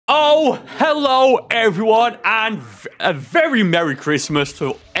Oh, hello everyone, and a very Merry Christmas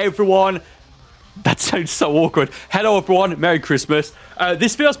to everyone. That sounds so awkward. Hello everyone, Merry Christmas.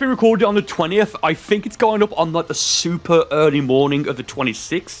 This video has been recorded on the 20th. I think it's going up on like the super early morning of the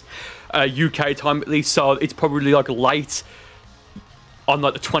 26th, UK time at least, so it's probably like late on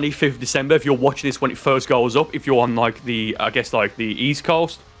like the 25th of December if you're watching this when it first goes up, if you're on like the, I guess like the East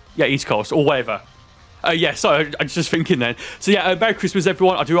Coast. Yeah, East Coast, or whatever. Yeah, sorry, I was just thinking then. So yeah, Merry Christmas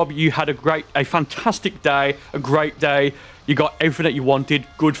everyone. I do hope you had a fantastic day, a great day. You got everything that you wanted,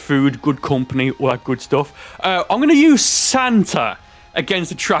 good food, good company, all that good stuff. I'm going to use Santa against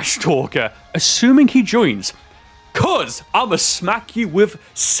the Trash Talker, assuming he joins. Cause I'm going to smack you with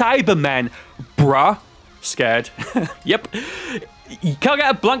Cyberman, bruh. Scared. Yep. You can get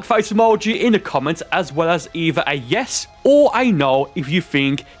a blank face emoji in the comments, as well as either a yes or a no if you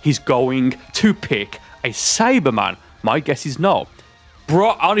think he's going to pick a Cyberman. My guess is no.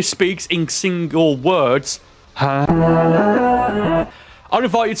 Bro only speaks in single words. I'll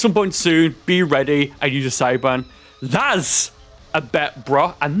invite you at some point soon. Be ready and use a Cyberman. That's a bet,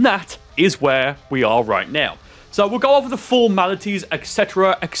 bro. And that is where we are right now. So we'll go over the formalities,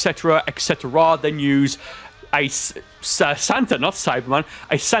 etc., etc., etc., then use a Santa, not Cyberman,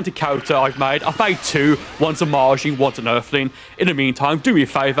 a Santa character I've made. I've made two. One's a Margin, one's an Earthling. In the meantime, do me a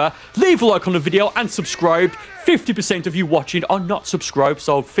favour, leave a like on the video and subscribe. 50% of you watching are not subscribed,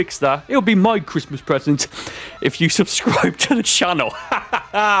 so fix that. It'll be my Christmas present if you subscribe to the channel.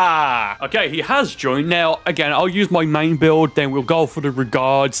 Okay, he has joined. Now, again, I'll use my main build, then we'll go for the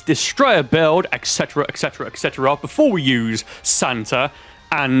regards, destroyer build, etc., etc., etc., before we use Santa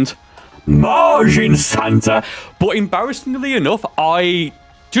and Margin Santa. But embarrassingly enough,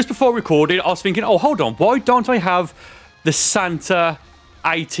 just before recording, I was thinking, oh, hold on, why don't I have the Santa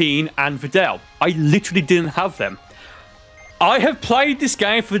 18 and Videl? I literally didn't have them. I have played this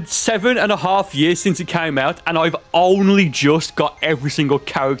game for 7.5 years since it came out, and I've only just got every single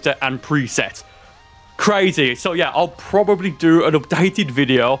character and preset. Crazy. So yeah, I'll probably do an updated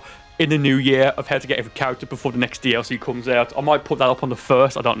video in the new year of how to get every character before the next DLC comes out. I might put that up on the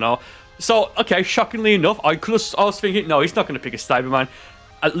 1st, I don't know. So, okay, shockingly enough, I was thinking, no, he's not going to pick a Cyberman.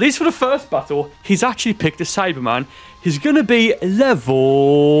 At least for the first battle, he's actually picked a Cyberman. He's going to be level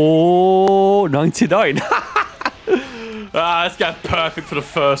 99. That's going to be perfect for the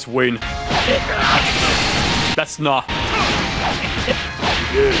first win. That's not.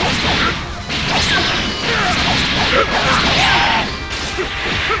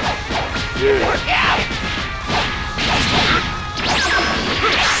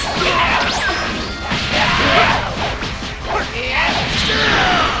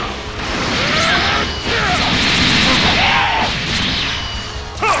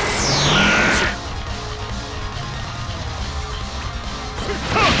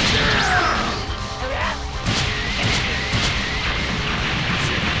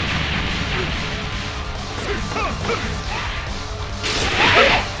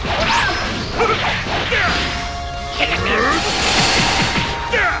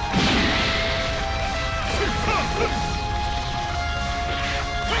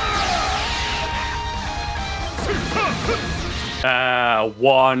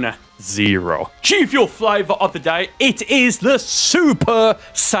 One zero. G Fuel flavor of the day. It is the Super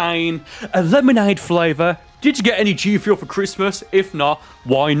Saiyan lemonade flavor. Did you get any G Fuel for Christmas? If not,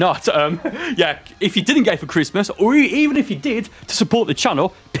 why not? Yeah, if you didn't get it for Christmas, or even if you did, to support the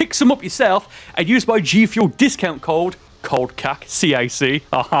channel, pick some up yourself and use my G Fuel discount code, CAC, C-A-C.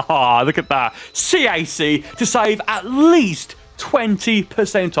 Look at that. C-A-C to save at least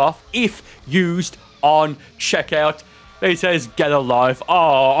 20% off if used on checkout. It says, get a life.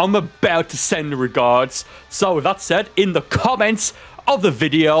 Oh, I'm about to send the regards. So with that said, in the comments of the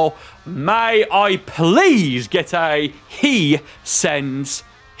video, may I please get a he sends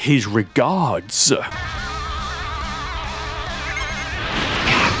his regards.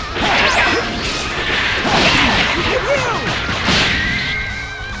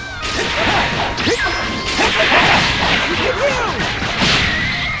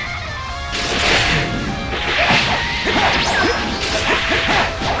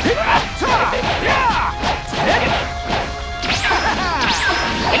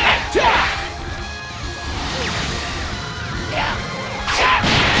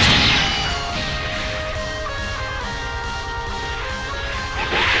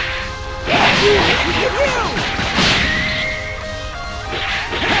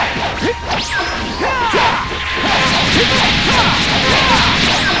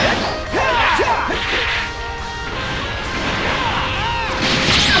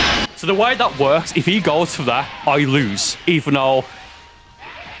 So the way that works, if he goes for that, I lose. Even though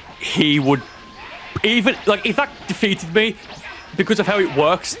he would even like if that defeated me because of how it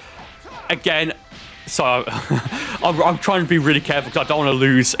works. Again, so I'm trying to be really careful because I don't want to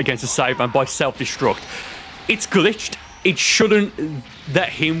lose against a Cyberman by self-destruct. It's glitched. It shouldn't let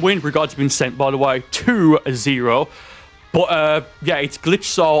him win, regardless of being sent, by the way, 2-0. But yeah, it's glitched,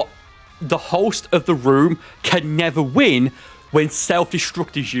 so the host of the room can never win when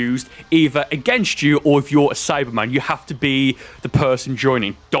self-destruct is used, either against you or if you're a Cyberman. You have to be the person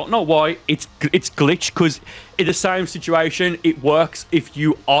joining. Don't know why. It's glitched, because in the same situation, it works if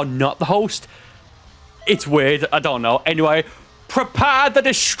you are not the host. It's weird. I don't know. Anyway, prepare the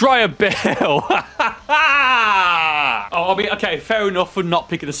Destroyer Bill. Oh, I mean, okay, fair enough for not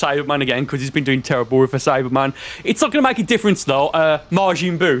picking the Cyberman again, because he's been doing terrible with a Cyberman. It's not going to make a difference, though.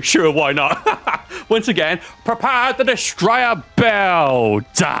 Majin Buu, sure, why not? Once again, prepare the Destroyer Bill.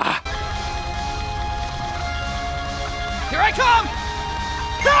 Here I come!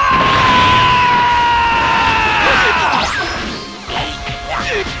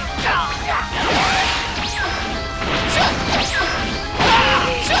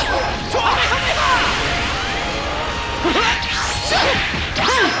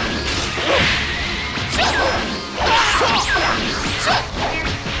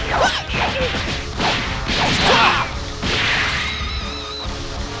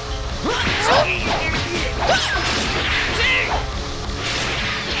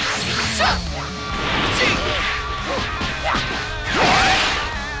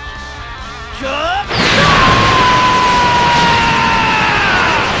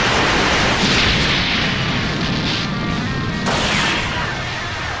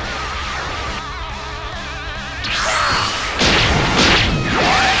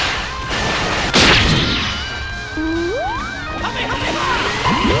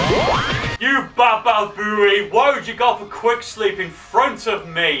 You Baba Booey, why would you go for quick sleep in front of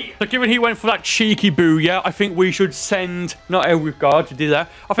me? So given he went for that cheeky Booyah, I think we should send, not our regard to do that,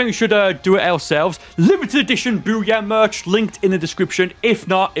 I think we should do it ourselves. Limited edition Booyah merch linked in the description. If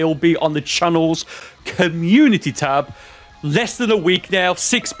not, it'll be on the channel's community tab. Less than a week now,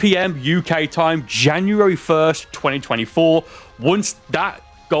 6 PM UK time, January 1st, 2024. Once that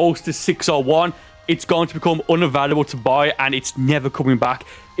goes to 601, it's going to become unavailable to buy and it's never coming back.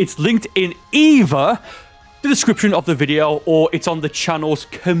 It's linked in either the description of the video or it's on the channel's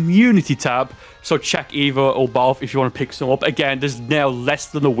community tab. So check either or both if you want to pick some up. Again, there's now less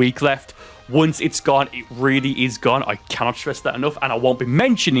than a week left. Once it's gone, it really is gone. I cannot stress that enough, and I won't be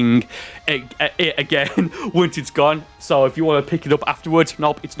mentioning it again once it's gone. So if you want to pick it up afterwards,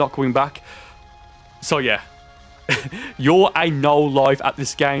 nope, it's not coming back. So yeah. You're a no life at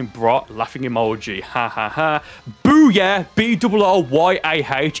this game, bro. Laughing emoji. Ha ha ha. Booyah,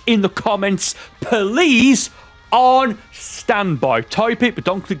 B-O-O-Y-A-H in the comments, please, on standby. Type it, but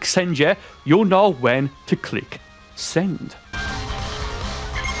don't click send yet. You'll know when to click send.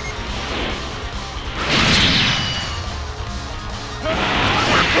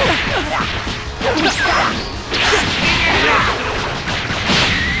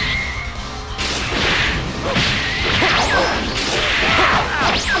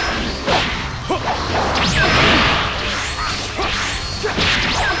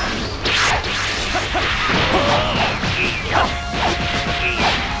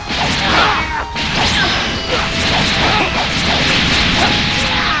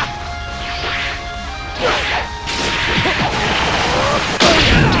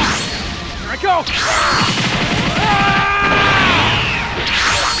 Go!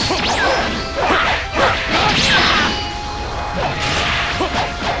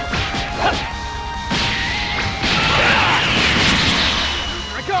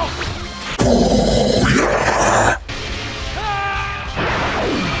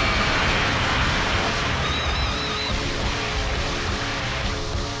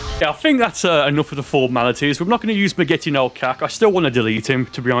 Yeah, I think that's enough of the formalities. We're not going to use Spaghetti No Cack. I still want to delete him,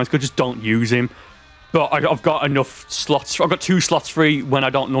 to be honest, because I just don't use him. But I've got enough slots. I've got 2 slots free when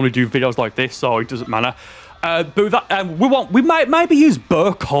I don't normally do videos like this, so it doesn't matter. But that, we might maybe use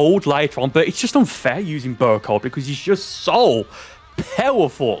Burcol later on, but it's just unfair using Burcol because he's just so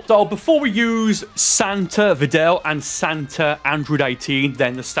powerful. So before we use Santa Videl and Santa Android 18,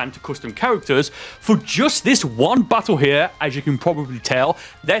 then the Santa custom characters, for just this one battle here, as you can probably tell,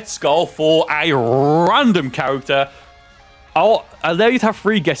 let's go for a random character. I'll allow you to have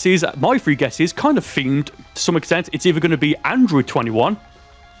 3 guesses. My 3 guesses, kind of themed to some extent. It's either going to be Android 21,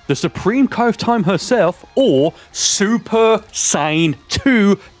 the Supreme Cove Time herself, or Super Saiyan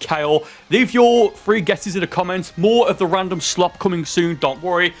 2 Kale. Leave your 3 guesses in the comments. More of the random slop coming soon, don't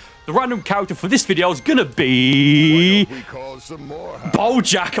worry. the random character for this video is gonna be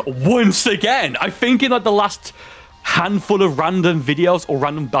Bojack once again. I think in like the last handful of random videos or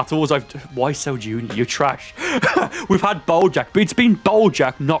random battles, why so Junior? You're trash. We've had Bojack, but it's been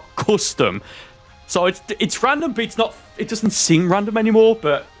Bojack, not custom. So it's random, but it doesn't seem random anymore.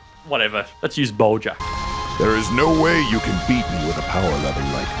 But whatever. Let's use Bojack. There is no way you can beat me with a power level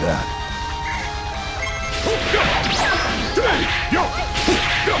like that.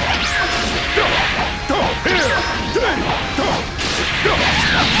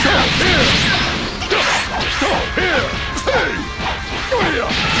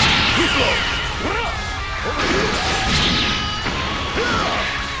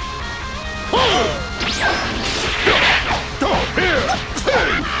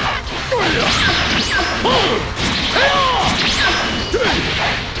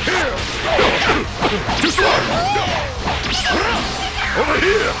 Over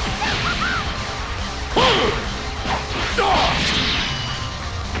here!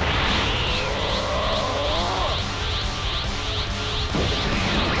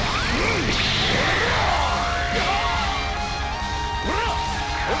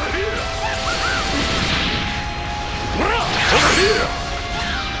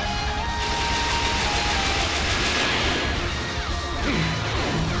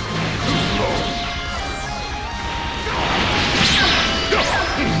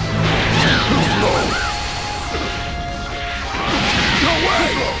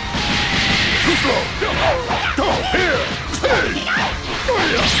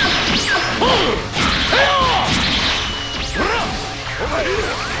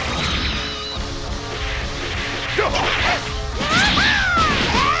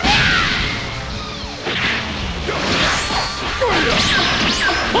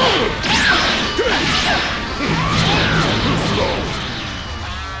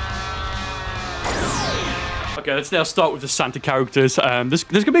 Okay, let's now start with the Santa characters. There's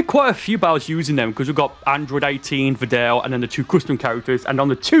going to be quite a few battles using them because we've got Android 18, Videl, and then the 2 custom characters. And on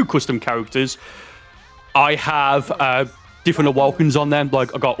the 2 custom characters, I have different awakens on them.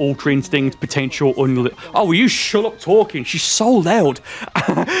 Like, I got Ultra Instinct, Potential, Unlit. Oh, will you shut up talking? She's so loud.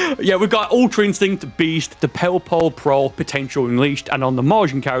 Yeah, we've got Ultra Instinct, Beast, the Burcol Pro, Potential Unleashed. And on the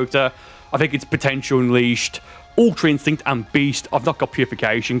Margin character, I think it's Potential Unleashed, Ultra Instinct, and Beast. I've not got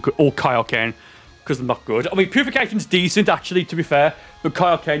Purification or Kaioken, because they're not good. I mean, Purification's decent, actually, to be fair. But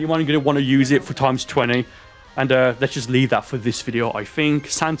Kaioken, you're only going to want to use it for times 20. And let's just leave that for this video, I think.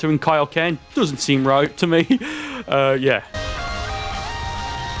 Santa and Kaioken doesn't seem right to me. Yeah.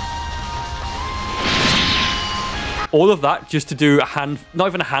 All of that just to do not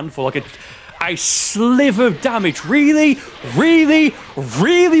even a handful, like a sliver of damage. Really? Really?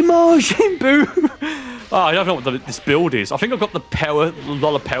 Really, Majin Buu? Oh, I don't know what this build is. I think I've got the power, a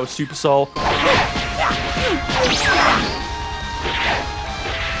lot of power Super Soul.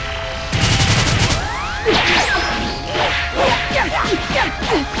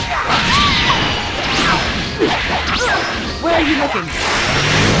 Where are you looking?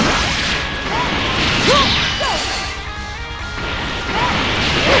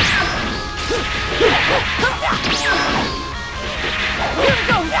 Here we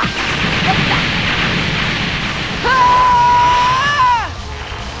go!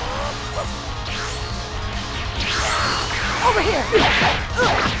 Over here!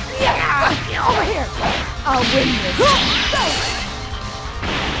 Over here! I'll win this! Go!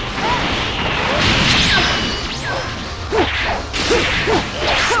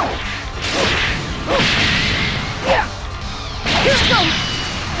 Here it goes!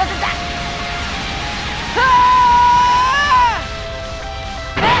 Look at that!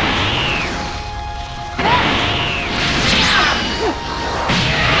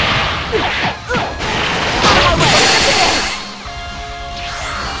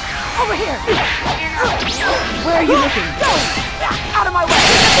 Over here! Where are you looking? Go! Out of my way!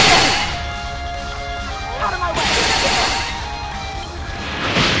 Out of my way!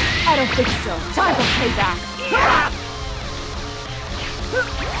 I don't think so. Time for payback.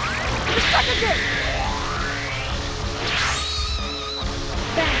 You're stuck in this!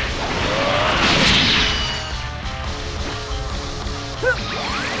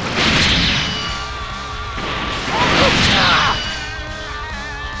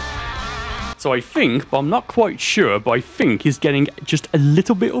 So I think, but I'm not quite sure, but I think he's getting just a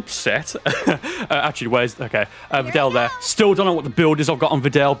little bit upset. Actually, where's... Okay, Videl there. Still don't know what the build is I've got on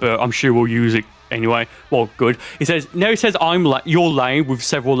Videl, but I'm sure we'll use it anyway. Well, good. He says, now he says, you're lame, with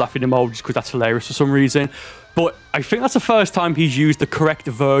several laughing emojis, because that's hilarious for some reason. But I think that's the first time he's used the correct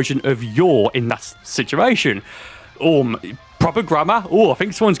version of you're in that situation. Proper grammar. Oh, I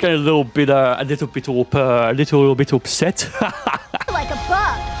think someone's getting a little bit upset. Like a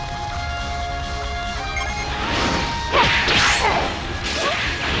bug.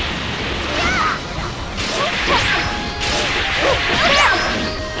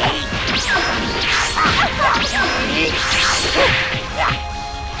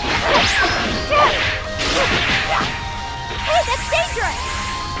 Hey, that's dangerous!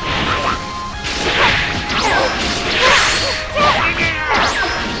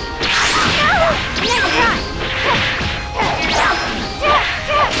 Next time!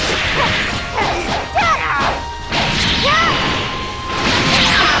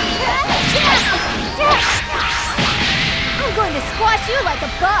 I'm going to squash you like a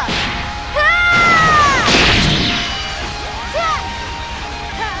bug!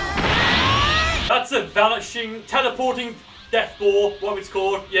 That's a vanishing, teleporting death ball, what it's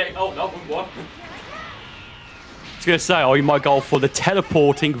called. Yeah, oh no, what? I was going to say, oh, you might go for the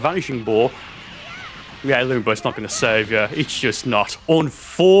teleporting vanishing ball. Yeah, Loombo's not going to save you. It's just not.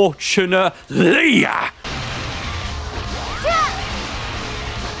 Unfortunately.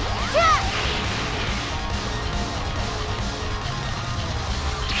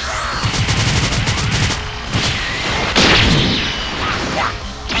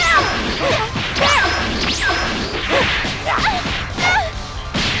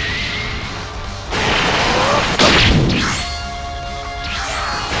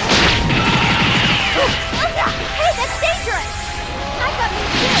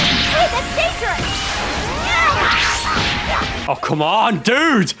 Oh, come on,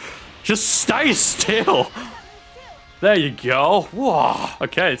 dude! Just stay still! There you go. Whoa.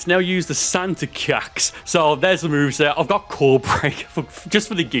 Okay, let's now use the Santa Cax. So there's the moves there. I've got Core Break just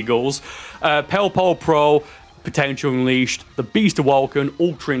for the giggles. Pelpole Pro, Potential Unleashed, the Beast Awoken,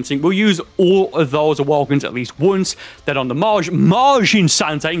 Ultra Instinct. We'll use all of those Awokens at least once. Then on the Margin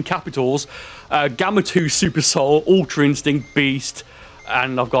Santa in capitals, Gamma 2 Super Soul, Ultra Instinct, Beast.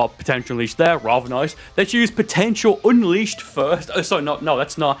 And I've got Potential Unleashed there, rather nice. Let's use Potential Unleashed first. Oh, sorry, no,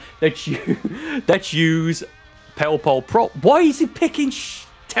 that's not. Let's use Pelpole Pro. Why is he picking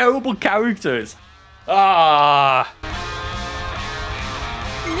terrible characters? Ah.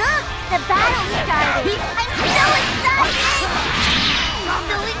 Look, the battle started. I'm so excited. I'm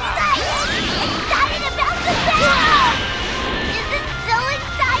so excited. Excited about the battle. This is so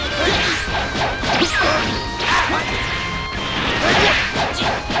exciting.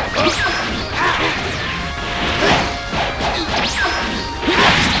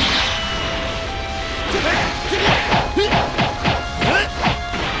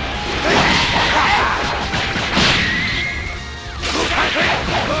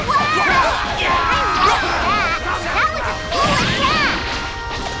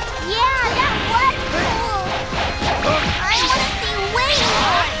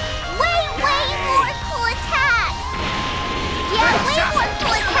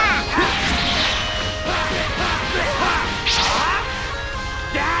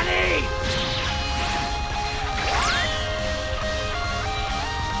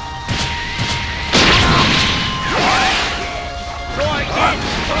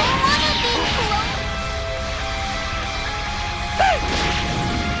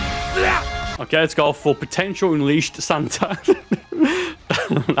 Okay, let's go for Potential Unleashed Santa.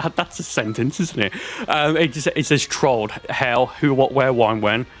 That's a sentence, isn't it? It says trolled. Hell, who, what, where, why,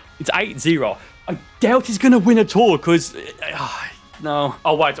 when. It's 8-0. I doubt he's going to win at all, because... no.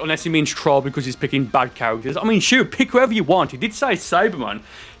 Oh, wait, unless he means troll because he's picking bad characters. I mean, shoot, pick whoever you want. He did say Cyberman.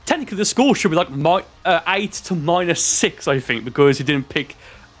 Technically, the score should be like 8 to -6, I think, because he didn't pick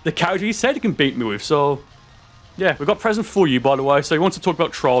the character he said he can beat me with, so... Yeah, we've got a present for you, by the way. So you want to talk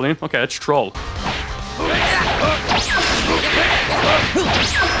about trolling? Okay, let's troll.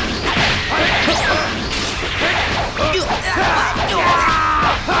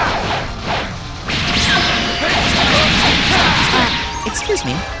 Excuse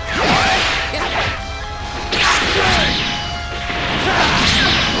me.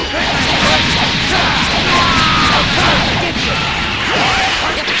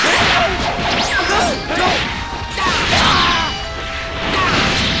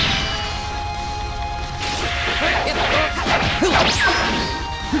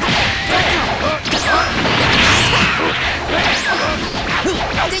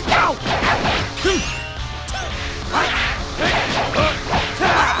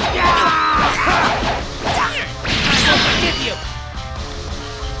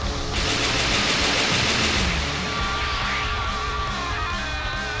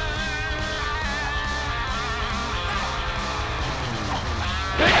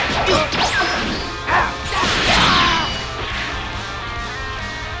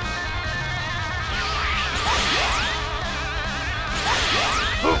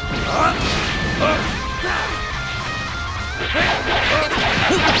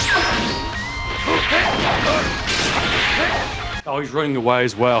 Oh, he's running away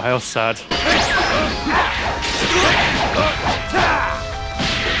as well. How sad.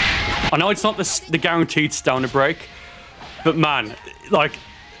 I know it's not the guaranteed stamina break, but man, like,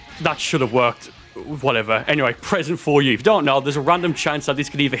 that should have worked. Whatever. Anyway, present for you. If you don't know, there's a random chance that this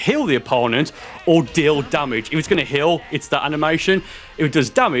could either heal the opponent or deal damage. If it's going to heal, it's that animation. If it does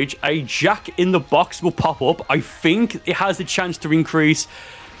damage, a jack in the box will pop up. I think it has the chance to increase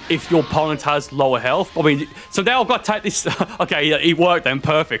if your opponent has lower health. I mean, so now I've got to take this. Okay, yeah, it worked then.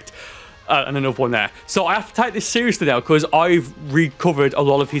 Perfect. And another one there. So I have to take this seriously now because I've recovered a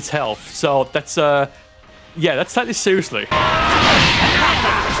lot of his health. So that's, yeah, let's take this seriously.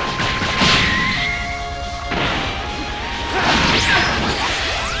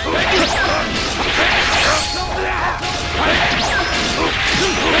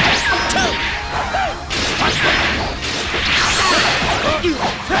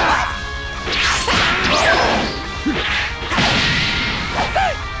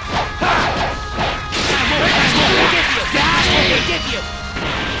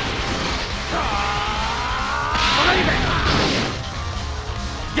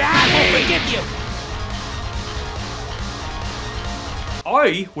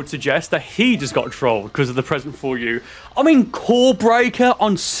 I would suggest that he just got trolled because of the present for you. I mean, Core Breaker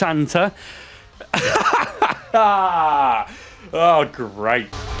on Santa. Oh, great.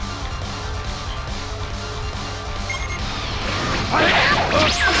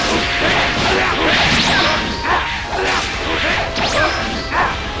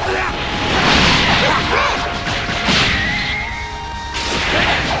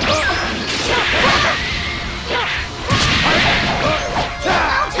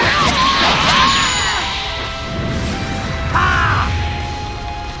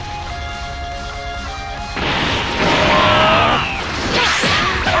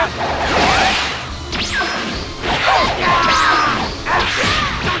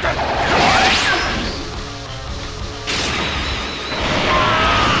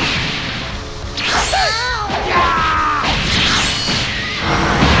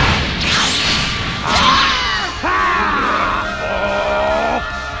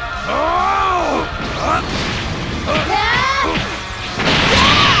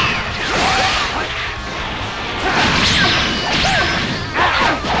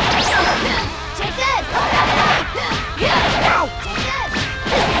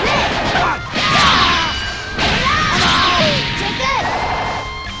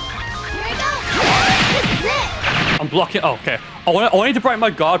 Block it. Oh, okay. I need to break my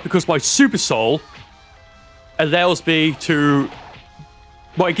guard because my Super Soul allows me to...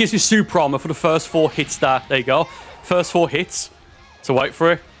 Well, it gives me Super Armor for the first 4 hits there. There you go. First 4 hits. So wait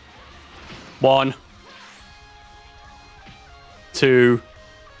for it. 1, 2,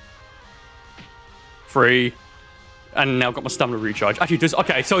 3. And now I've got my stamina recharge. Actually, it does...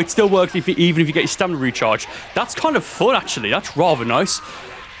 Okay, so it still works even if you get your stamina recharge. That's kind of fun, actually. That's rather nice.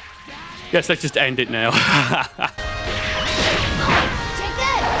 Yes, let's just end it now.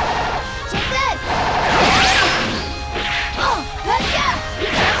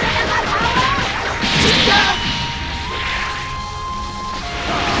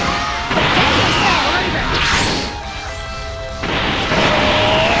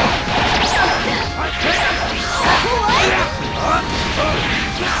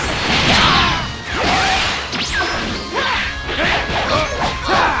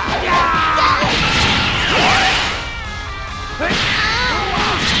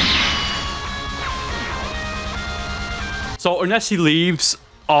 So unless he leaves,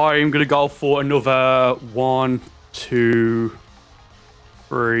 I'm going to go for another 1, 2,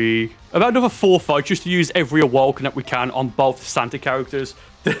 3... About another 4 fights, just to use every awoken that we can on both Santa characters.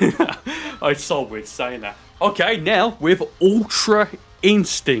 It's so weird saying that. Okay, now with Ultra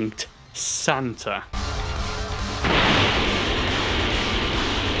Instinct Santa.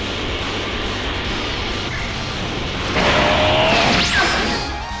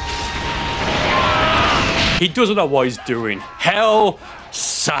 He doesn't know what he's doing. Hell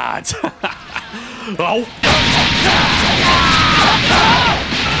sad. Oh.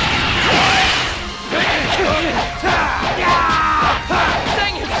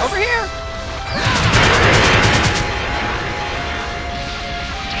 Dang it! Over here!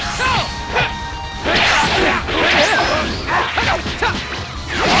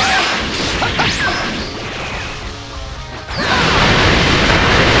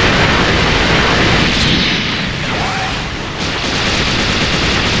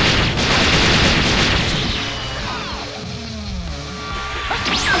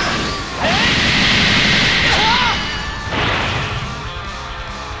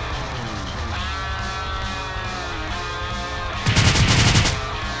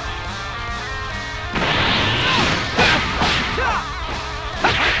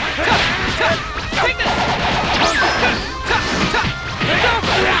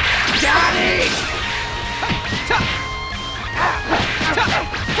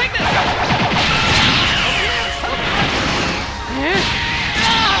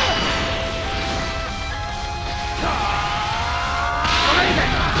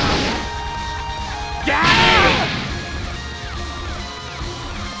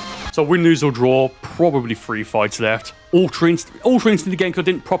 So win, lose, or draw, probably 3 fights left. Ultra Instinct again, because I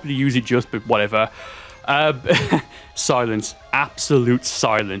didn't properly use it just, but whatever. Silence. Absolute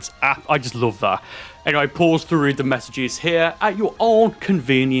silence. I just love that. Anyway, pause to read the messages here at your own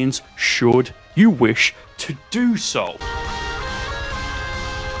convenience, should you wish to do so.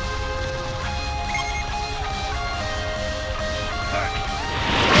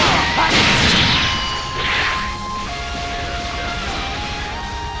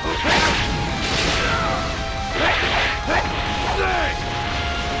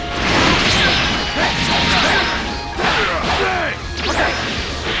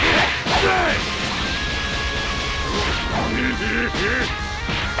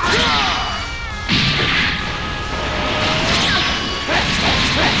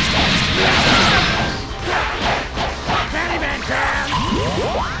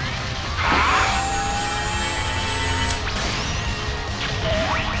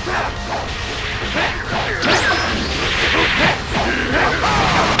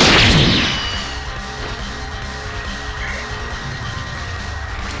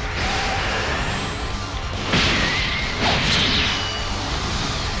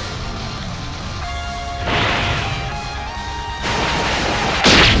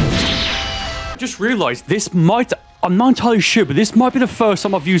 Just realized this might, I'm not entirely sure, but this might be the first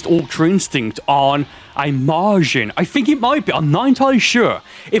time I've used Ultra Instinct on a Margin. I think it might be. I'm not entirely sure.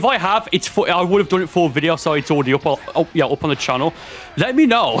 If I have, it's for, I would have done it for a video, so it's already up on the channel. Let me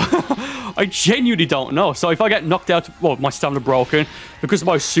know. I genuinely don't know. So if I get knocked out, well, my stamina broken, because of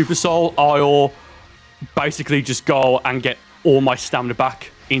my Super Soul, I'll basically just go and get all my stamina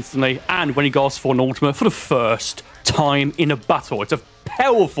back instantly. And when he goes for an ultimate for the first time in a battle, it's a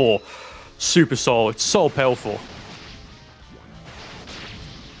powerful Super Soul. It's so powerful.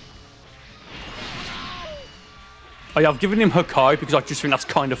 Oh yeah, I've given him Hakai because I just think that's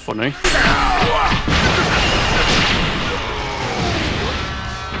kind of funny.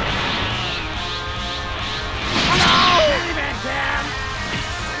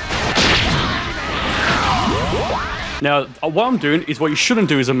 Now, what I'm doing is what you shouldn't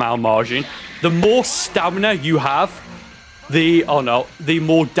do as a male Margin. The more stamina you have, the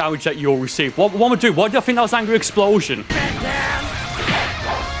more damage that you'll receive. What am I doing? Why do I think that was Angry Explosion?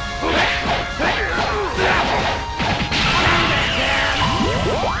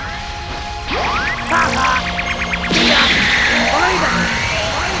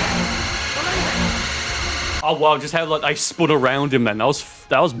 Oh wow, just how like I spun around him then. That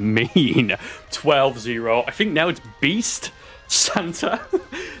was mean. 12-0. I think now it's Beast Santa.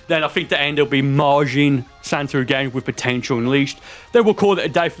 Then I think the end will be Margin Santa again with potential unleashed. Then we'll call it a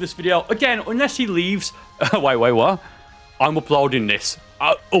day for this video. Again, unless he leaves. Wait, what? I'm uploading this.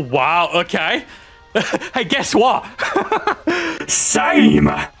 Oh wow, okay. Hey, guess what? Same!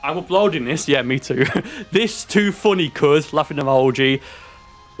 I'm uploading this. Yeah, me too. This too funny cuz laughing emoji.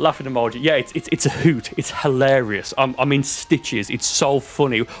 Laughing emoji. Yeah, it's a hoot. It's hilarious. I'm in stitches. It's so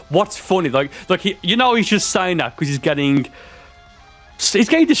funny. What's funny? Like he, you know, he's just saying that because he's getting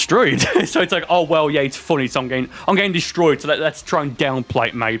destroyed. So it's like, oh well, yeah, it's funny. So I'm getting destroyed. So let's try and downplay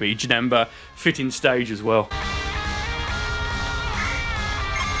it maybe. Do you remember fitting stage as well?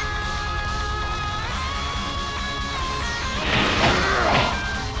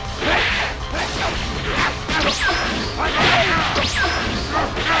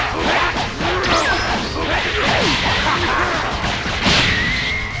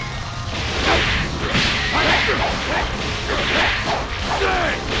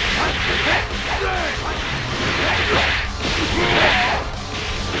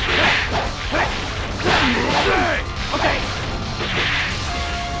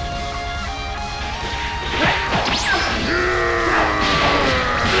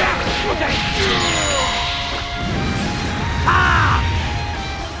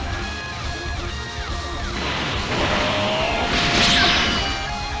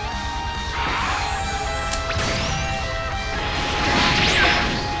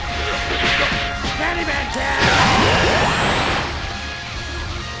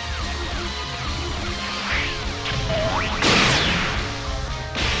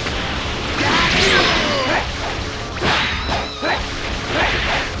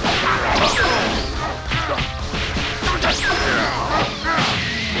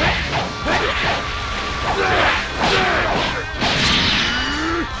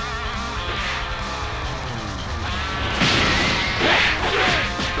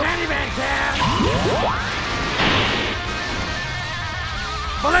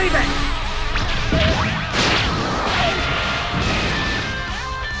 Believe it!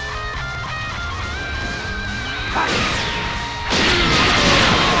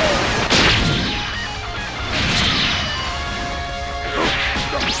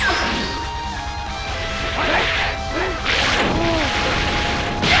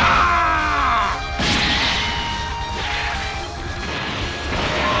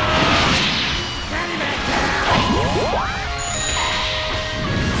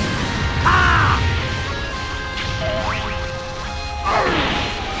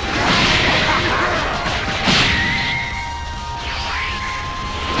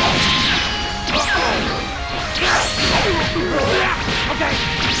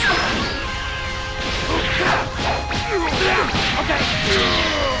 Okay.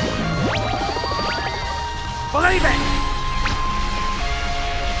 Believe it!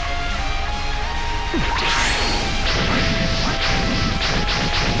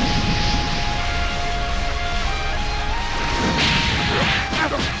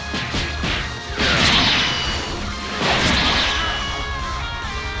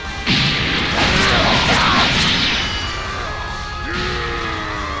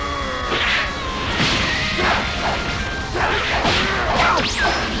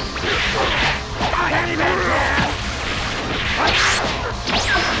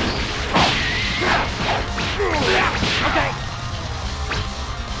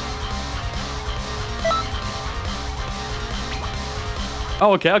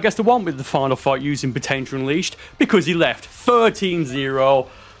 Oh, okay, I guess the one with the final fight using Potential Unleashed because he left 13-0.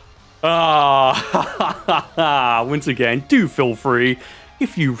 Ah, once again, do feel free,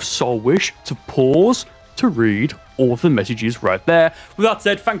 if you so wish, to pause to read all of the messages right there. With that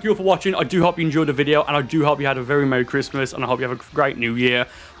said, thank you all for watching. I do hope you enjoyed the video, and I do hope you had a very Merry Christmas, and I hope you have a great New Year.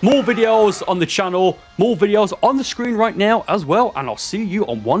 More videos on the channel, more videos on the screen right now as well, and I'll see you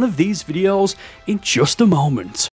on one of these videos in just a moment.